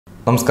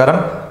നമസ്കാരം.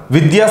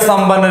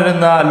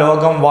 വിദ്യാസമ്പന്നരെന്ന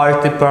ലോകം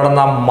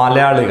വാഴ്ത്തിപ്പടർന്ന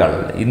മലയാളികൾ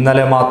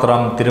ഇന്നലെ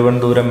മാത്രം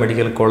തിരുവനന്തപുരം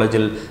മെഡിക്കൽ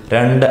കോളേജിൽ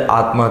 2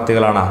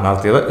 ആത്മഹത്യകളാണ്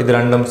നടത്തിയത്. ഇത്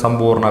രണ്ടും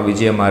സമ്പൂർണ്ണ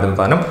വിജയമായിരുന്നു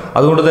താനും.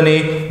 അതുകൊണ്ട് തന്നെ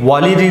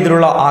വലിയ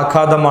രീതിയിലുള്ള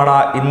ആഘാതമാണ്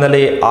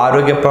ഇന്നലെ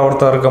ആരോഗ്യ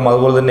പ്രവർത്തകർക്കും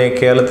അതുപോലെ തന്നെ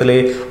കേരളത്തിലെ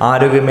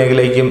ആരോഗ്യ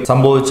മേഖലയ്ക്കും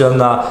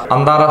സംഭവിച്ചതെന്ന്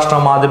അന്താരാഷ്ട്ര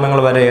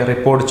മാധ്യമങ്ങൾ വരെ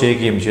റിപ്പോർട്ട്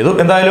ചെയ്യുകയും ചെയ്തു.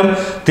 എന്തായാലും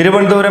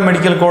തിരുവനന്തപുരം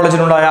മെഡിക്കൽ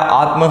കോളേജിലുണ്ടായ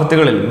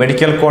ആത്മഹത്യകളിൽ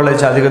മെഡിക്കൽ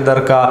കോളേജ്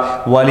അധികൃതർക്ക്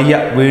വലിയ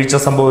വീഴ്ച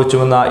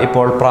സംഭവിച്ചുവെന്ന്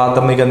ഇപ്പോൾ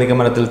പ്രാഥമിക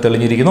നിഗമനത്തിൽ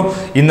തെളിഞ്ഞിരിക്കുന്നു.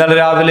 ഇന്നലെ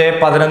രാവിലെ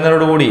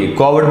 11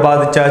 കോവിഡ്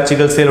ബാധിച്ച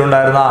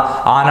ചികിത്സയിലുണ്ടായിരുന്ന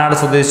ആനാട്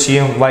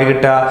സ്വദേശിയും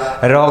വൈകിട്ട്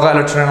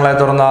രോഗലക്ഷണങ്ങളെ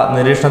തുടർന്ന്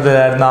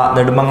നിരീക്ഷണത്തിലായിരുന്ന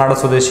നെടുമങ്ങാട്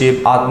സ്വദേശിയും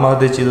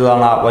ആത്മഹത്യ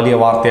ചെയ്തതാണ് വലിയ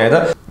വാർത്തയായത്.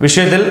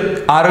 വിഷയത്തിൽ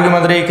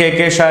ആരോഗ്യമന്ത്രി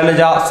കെ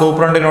ശൈലജ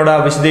സൂപ്രണ്ടിനോട്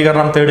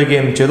വിശദീകരണം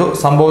തേടുകയും ചെയ്തു.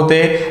 സംഭവത്തെ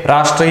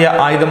രാഷ്ട്രീയ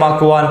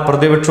ആയുധമാക്കുവാൻ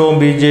പ്രതിപക്ഷവും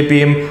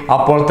BJPയും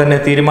അപ്പോൾ തന്നെ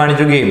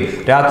തീരുമാനിക്കുകയും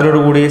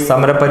രാത്രിയോടുകൂടി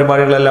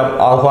സമരപരിപാടികളെല്ലാം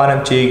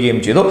ആഹ്വാനം ചെയ്യുകയും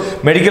ചെയ്തു.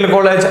 മെഡിക്കൽ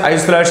കോളേജ്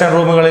ഐസൊലേഷൻ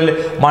റൂമുകളിൽ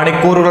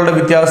മണിക്കൂറുകളുടെ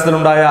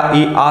വ്യത്യാസത്തിലുണ്ടായ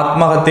ഈ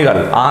ആത്മഹത്യകൾ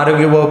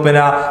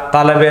ആരോഗ്യവകുപ്പിന്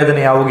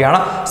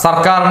തലവേദനയാവുകയാണ്.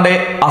 സർക്കാരിന്റെ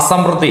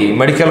അസംതൃപ്തി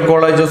മെഡിക്കൽ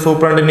കോളേജ്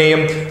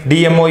സൂപ്രണ്ടിനെയും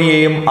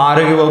DMOയെയും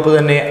ആരോഗ്യവകുപ്പ്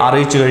തന്നെ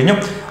അറിയിച്ചു കഴിഞ്ഞു.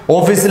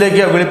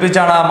 ഓഫീസിലേക്ക്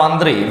വിളിപ്പിച്ചാണ്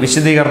മന്ത്രി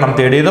വിശദീകരണം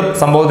തേടിയത്.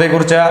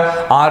 സംഭവത്തെക്കുറിച്ച്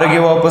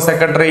ആരോഗ്യവകുപ്പ്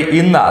സെക്രട്ടറി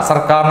ഇന്ന്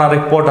സർക്കാരിന്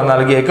റിപ്പോർട്ട്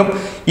നൽകിയേക്കും.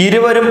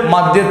 ഇരുവരും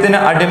മദ്യത്തിന്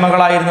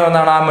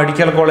അടിമകളായിരുന്നുവെന്നാണ്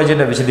മെഡിക്കൽ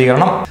കോളേജിന്റെ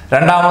വിശദീകരണം.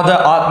 രണ്ടാമത്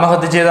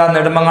ആത്മഹത്യ ചെയ്ത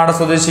നെടുമങ്ങാട്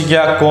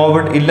സ്വദേശിക്ക്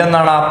കോവിഡ്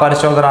ഇല്ലെന്നാണ്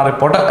പരിശോധനാ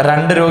റിപ്പോർട്ട്.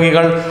 2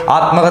 രോഗികൾ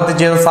ആത്മഹത്യ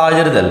ചെയ്ത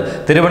സാഹചര്യത്തിൽ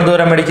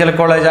തിരുവനന്തപുരം മെഡിക്കൽ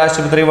കോളേജ്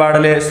ആശുപത്രി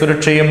വാർഡിലെ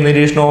സുരക്ഷയും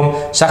നിരീക്ഷണവും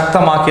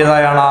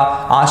ശക്തമാക്കിയതായാണ്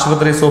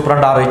ആശുപത്രി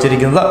സൂപ്രണ്ട്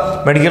അറിയിച്ചിരിക്കുന്നത്.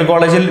 മെഡിക്കൽ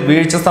കോളേജിൽ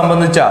വീഴ്ച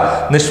സംബന്ധിച്ച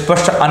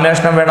നിഷ്പക്ഷ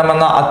അന്വേഷണം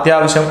വേണമെന്ന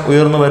അത്യാവശ്യം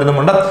ഉയർന്നു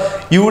വരുന്നുമുണ്ട്.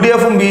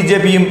 UDFും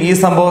BJPയും ഈ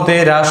സംഭവത്തെ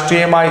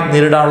രാഷ്ട്രീയമായി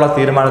നേരിടാനുള്ള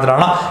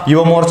തീരുമാനത്തിലാണ്.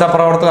 യുവമോർച്ച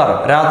പ്രവർത്തകർ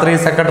രാത്രി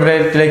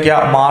സെക്രട്ടേറിയറ്റിലേക്ക്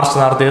മാർച്ച്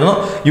നടത്തിയിരുന്നു.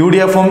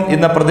 UDFും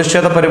ഇന്ന്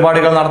പ്രതിഷേധ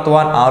പരിപാടികൾ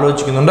നടത്തുവാൻ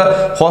ആലോചിക്കുന്നുണ്ട്.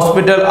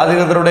 ഹോസ്പിറ്റൽ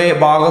അധികൃതരുടെ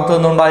ഭാഗത്തു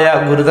നിന്നുണ്ടായ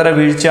ഗുരുതര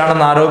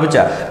വീഴ്ചയാണെന്ന്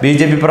ആരോപിച്ച്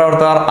BJP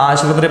പ്രവർത്തകർ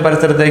ആശുപത്രി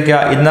പരിസരത്തേക്ക്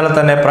ഇന്നലെ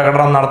തന്നെ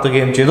പ്രകടനം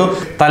നടത്തുകയും ചെയ്തു.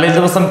 തലേ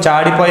ദിവസം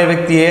ചാടിപ്പോയ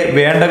വ്യക്തിയെ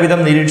വേണ്ട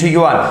വിധം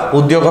നിരീക്ഷിക്കുവാൻ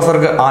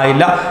ഉദ്യോഗസ്ഥർക്ക്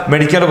ആയില്ല.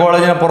 മെഡിക്കൽ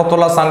കോളേജിന്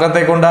പുറത്തുള്ള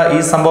സംഘത്തെ കൊണ്ട്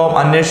ഈ സംഭവം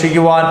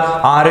അന്വേഷിക്കുവാൻ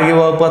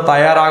ആരോഗ്യവകുപ്പ്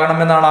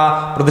തയ്യാറാകണമെന്നാണ്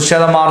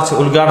പ്രതിഷേധ മാർച്ച്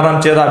ഉദ്ഘാടനം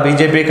ചെയ്ത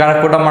BJP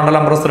കഴക്കൂട്ടം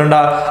മണ്ഡലം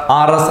പ്രസിഡന്റ്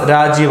RS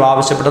രാജീവ്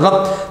ആവശ്യപ്പെട്ടത്.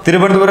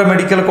 തിരുവനന്തപുരം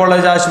മെഡിക്കൽ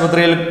കോളേജ്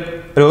ആശുപത്രിയിൽ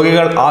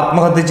രോഗികൾ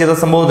ആത്മഹത്യ ചെയ്ത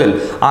സംഭവത്തിൽ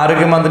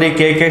ആരോഗ്യമന്ത്രി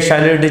കെ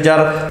ശൈലജ ടീച്ചർ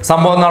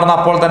സംഭവം നടന്ന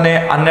അപ്പോൾ തന്നെ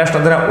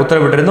അന്വേഷണത്തിന്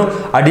ഉത്തരവിട്ടിരുന്നു.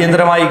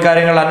 അടിയന്തരമായി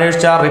ഇക്കാര്യങ്ങൾ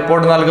അന്വേഷിച്ച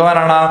റിപ്പോർട്ട്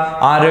നൽകുവാനാണ്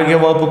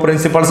ആരോഗ്യവകുപ്പ്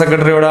പ്രിൻസിപ്പൽ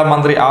സെക്രട്ടറിയോട്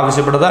മന്ത്രി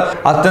ആവശ്യപ്പെട്ടത്.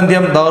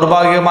 അത്യന്തം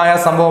ദൗർഭാഗ്യമായ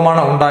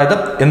സംഭവമാണ് ഉണ്ടായത്.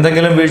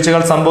 എന്തെങ്കിലും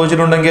വീഴ്ചകൾ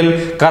സംഭവിച്ചിട്ടുണ്ടെങ്കിൽ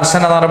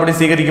കർശന നടപടി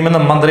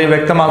സ്വീകരിക്കുമെന്നും മന്ത്രി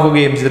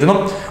വ്യക്തമാക്കുകയും ചെയ്തിരുന്നു.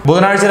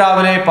 ബുധനാഴ്ച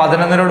രാവിലെ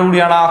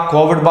 11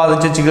 കോവിഡ്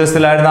ബാധിച്ച്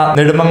ചികിത്സയിലായിരുന്ന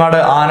നെടുമങ്ങാട്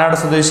ആനാട്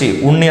സ്വദേശി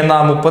ഉണ്ണി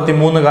എന്ന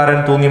 33-കാരൻ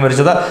തൂങ്ങി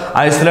മരിച്ചത്.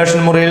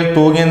 ഐസൊലേഷൻ മുറിയിൽ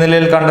തൂങ്ങിയ നിലയിൽ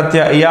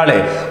കണ്ടെത്തിയ ഇയാളെ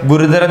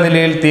ഗുരുതര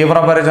നിലയിൽ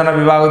തീവ്രപരിചരണ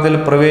വിഭാഗത്തിൽ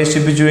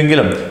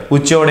പ്രവേശിപ്പിച്ചുവെങ്കിലും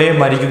ഉച്ചയോടെ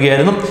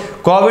മരിക്കുകയായിരുന്നു.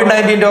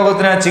 COVID-19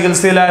 രോഗത്തിന്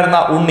ചികിത്സയിലായിരുന്ന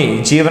ഉണ്ണി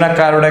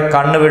ജീവനക്കാരുടെ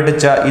കണ്ണ്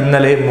വെട്ടിച്ച്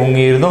ഇന്നലെ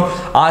മുങ്ങിയിരുന്നു.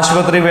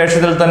 ആശുപത്രി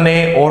വേഷത്തിൽ തന്നെ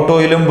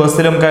ഓട്ടോയിലും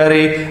ബസ്സിലും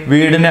കയറി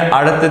വീടിന്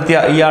അടുത്തെത്തിയ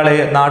ഇയാളെ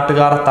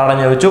നാട്ടുകാർ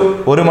തടഞ്ഞു വെച്ചു.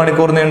 1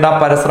 മണിക്കൂർ നീണ്ട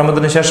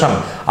പരിശ്രമത്തിന് ശേഷം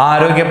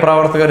ആരോഗ്യ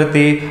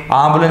പ്രവർത്തകരെത്തി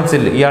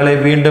ആംബുലൻസിൽ ഇയാളെ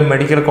വീണ്ടും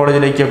മെഡിക്കൽ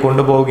കോളേജിലേക്ക്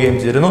കൊണ്ടുപോവുകയും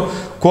ചെയ്തിരുന്നു.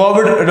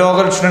 Covid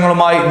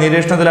രോഗലക്ഷണങ്ങളുമായി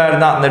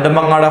നിരീക്ഷണത്തിലായിരുന്ന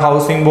Nedumangad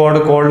housing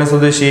board colony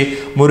സ്വദേശി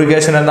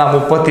മുരുകേശൻ എന്ന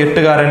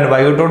 38-കാരൻ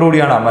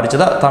വൈകിട്ടോടുകൂടിയാണ്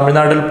മരിച്ചത്.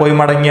 തമിഴ്നാട്ടിൽ പോയി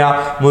മടങ്ങിയ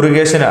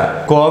മുരുകേശന്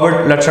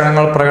കോവിഡ്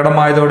ലക്ഷണങ്ങൾ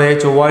പ്രകടമായതോടെ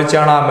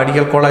ചൊവ്വാഴ്ചയാണ്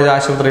മെഡിക്കൽ കോളേജ്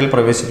ആശുപത്രിയിൽ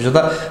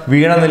പ്രവേശിപ്പിച്ചത്.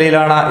 വീണ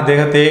നിലയിലാണ്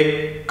ഇദ്ദേഹത്തെ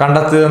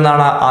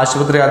കണ്ടെത്തിയതെന്നാണ്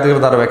ആശുപത്രി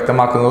അധികൃതർ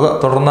വ്യക്തമാക്കുന്നത്.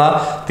 തുടർന്ന്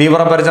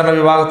തീവ്രപരിചരണ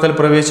വിഭാഗത്തിൽ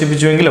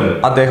പ്രവേശിപ്പിച്ചുവെങ്കിലും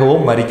അദ്ദേഹവും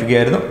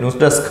മരിക്കുകയായിരുന്നു.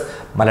 ന്യൂസ് ഡെസ്ക്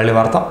മലയാളി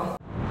വാർത്ത.